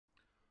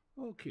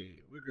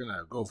Okay, we're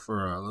gonna go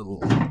for a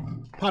little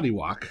potty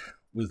walk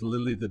with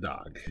Lily the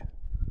dog.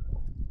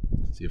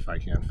 See if I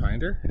can't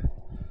find her.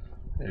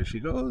 There she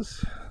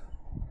goes.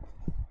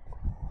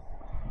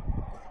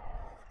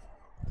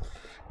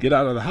 Get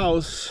out of the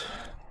house.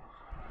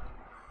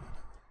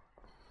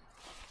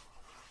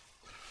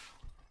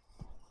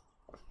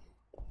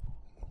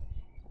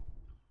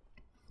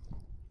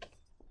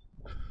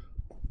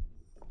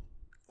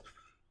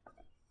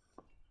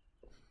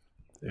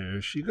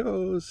 There she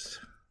goes.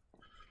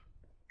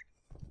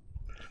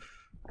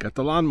 Got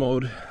the lawn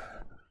mowed.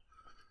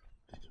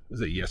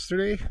 Was it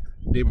yesterday?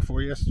 Day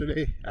before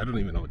yesterday? I don't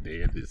even know what day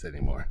it is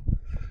anymore.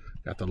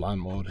 Got the lawn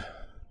mowed.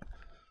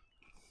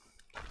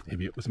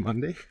 Maybe it was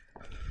Monday.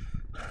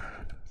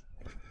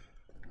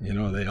 You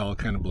know, they all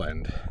kind of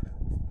blend.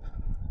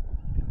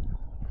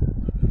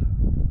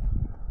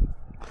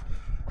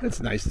 It's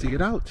nice to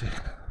get out.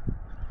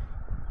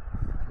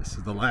 This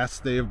is the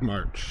last day of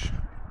March.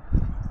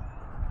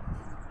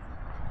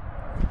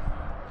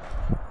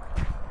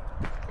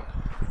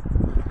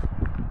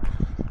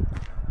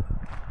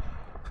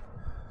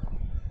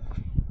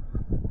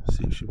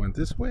 See if she went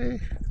this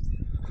way.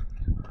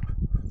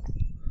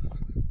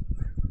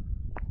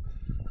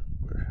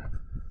 We're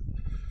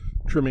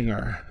trimming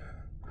our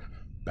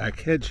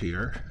back hedge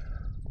here.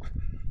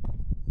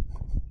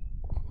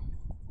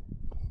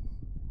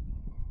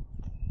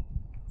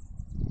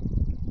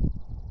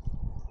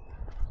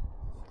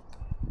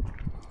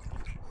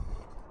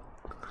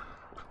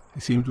 I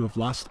seem to have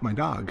lost my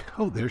dog.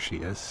 Oh, there she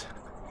is.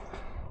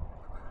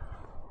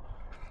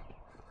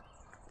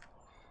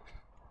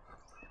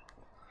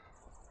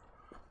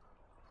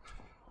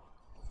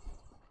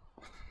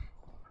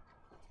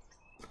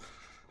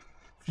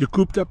 If you're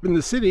cooped up in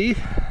the city,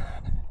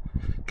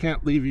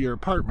 can't leave your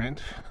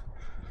apartment,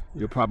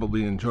 you'll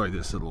probably enjoy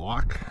this little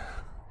walk.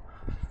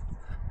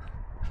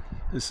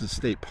 This is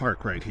State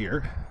Park right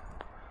here.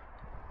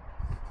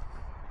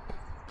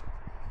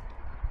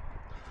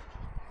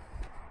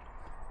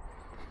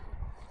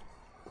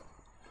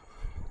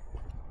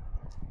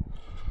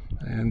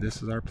 And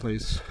this is our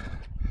place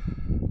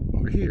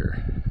over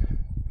here.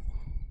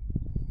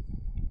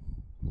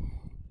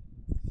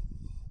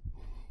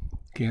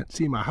 Can't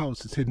see my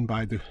house, it's hidden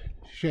by the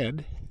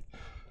shed.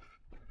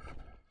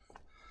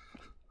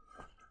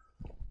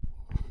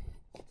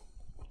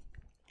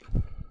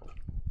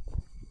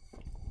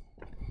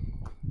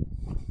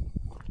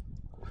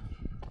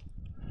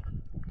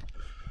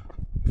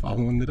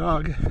 Following the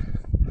dog.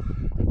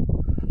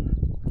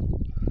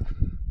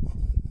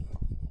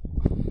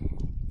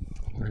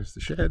 There's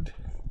the shed.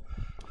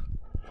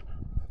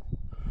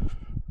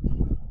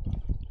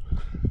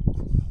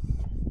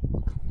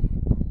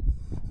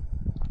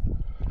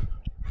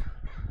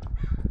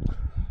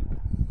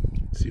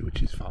 Let's see what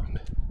she's found.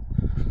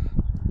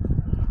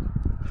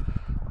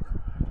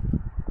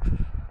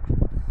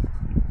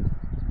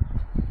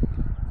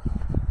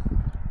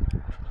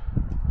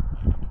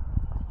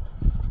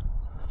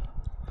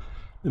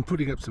 Been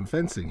putting up some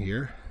fencing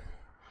here.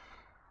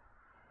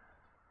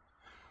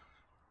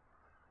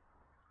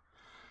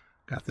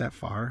 Got that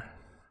far.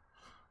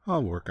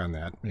 I'll work on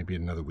that maybe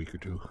another week or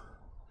two.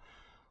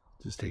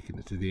 Just taking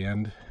it to the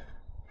end.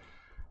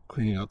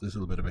 Cleaning out this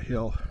little bit of a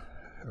hill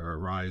or a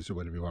rise or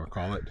whatever you want to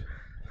call it.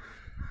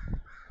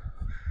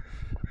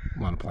 I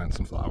want to plant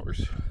some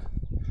flowers.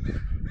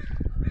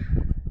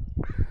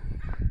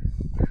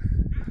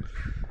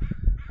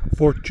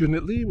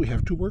 Fortunately, we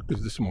have two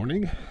workers this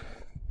morning.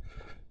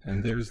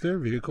 And there's their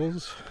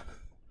vehicles.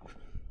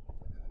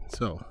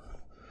 So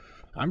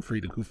I'm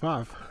free to goof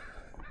off.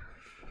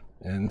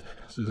 And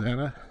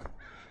Susanna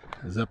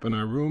is up in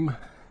our room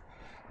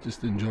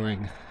just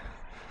enjoying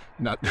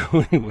not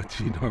doing what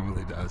she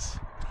normally does.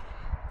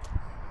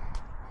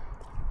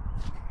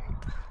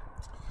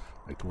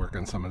 I'd like to work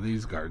on some of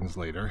these gardens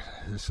later.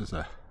 This is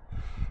a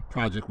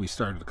project we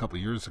started a couple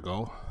years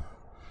ago.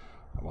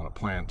 I want to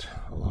plant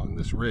along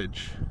this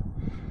ridge.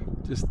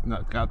 Just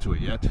not got to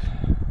it yet.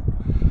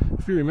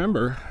 If you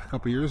remember, a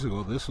couple years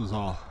ago, this was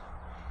all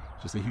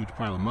just a huge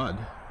pile of mud.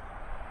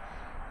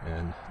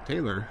 And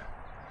Taylor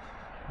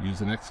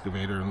used an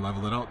excavator and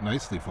leveled it out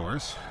nicely for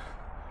us.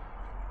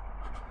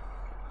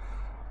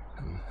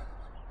 And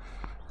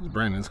this is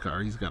Brandon's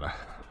car. He's got a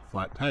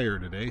flat tire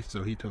today,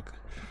 so he took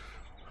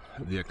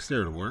the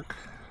exterior to work.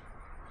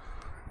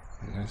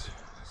 And there's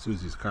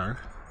Susie's car.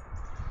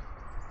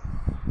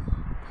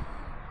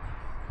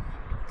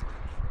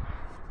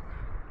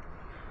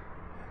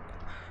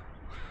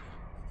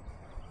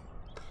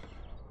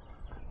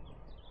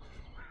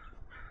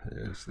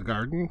 There's the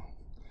garden.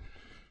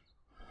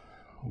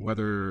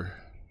 Weather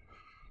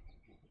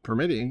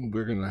permitting,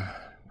 we're gonna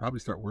probably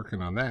start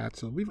working on that.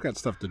 So we've got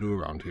stuff to do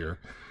around here,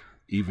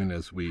 even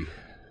as we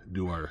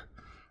do our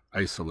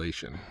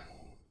isolation.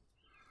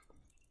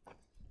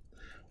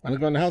 Want to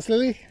go in the house,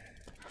 Lily?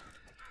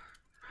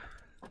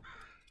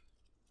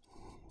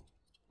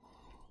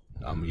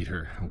 I'll meet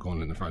her. I'm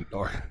going in the front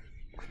door.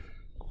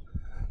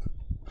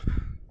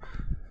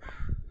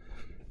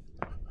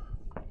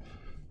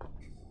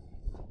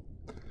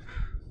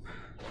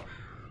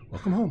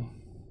 Welcome home.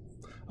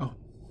 Oh.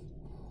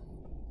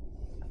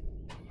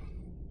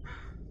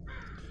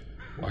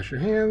 Wash your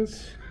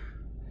hands.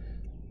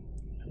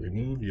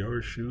 Remove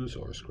your shoes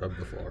or scrub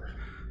the floor.